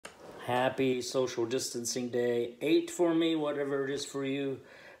Happy social distancing day. 8 for me, whatever it is for you.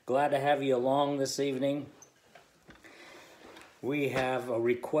 Glad to have you along this evening. We have a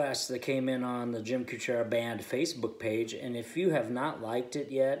request that came in on the Jim Kuchar Band Facebook page, and if you have not liked it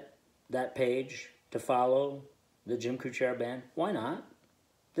yet, that page to follow the Jim Kuchar Band, why not?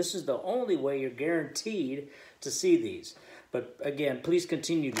 This is the only way you're guaranteed to see these. But again, please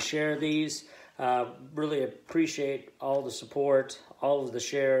continue to share these. Really appreciate all the support, all of the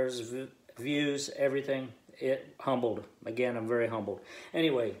shares, views, everything. It humbled. Again, I'm very humbled.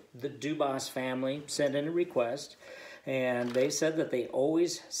 Anyway, the Dubas family sent in a request, and they said that they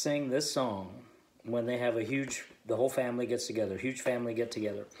always sing this song when they have the whole family gets together, huge family get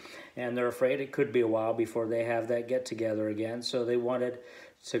together. And they're afraid it could be a while before they have that get together again. So they wanted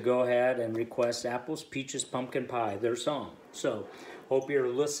to go ahead and request Apples, Peaches, Pumpkin Pie, their song. So hope you're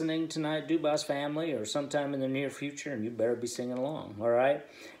listening tonight, Dubas family, or sometime in the near future, and you better be singing along, all right?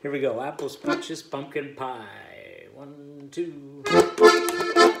 Here we go. Apples, Peaches, Pumpkin Pie. 1, 2.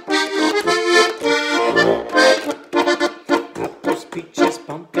 Apples, peaches,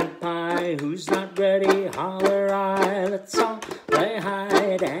 pumpkin pie. Who's not ready? Holler I. Let's all play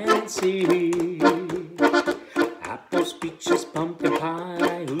hide and seek. Apples, peaches, pumpkin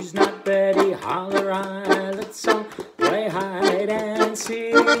pie. Who's not ready? Holler I. Let's all play hide and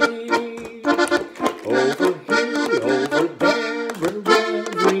seek. Over here, over there, we're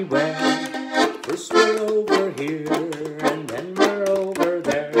everywhere. First we're over here, and then we're over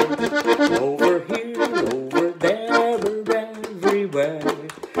there. Over here, over there, we're everywhere.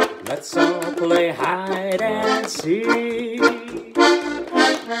 Let's all play hide and seek.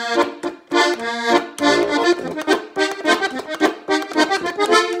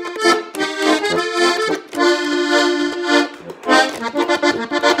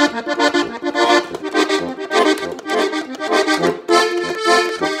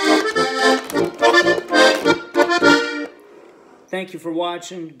 Thank you for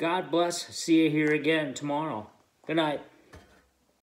watching. God bless. See you here again tomorrow. Good night.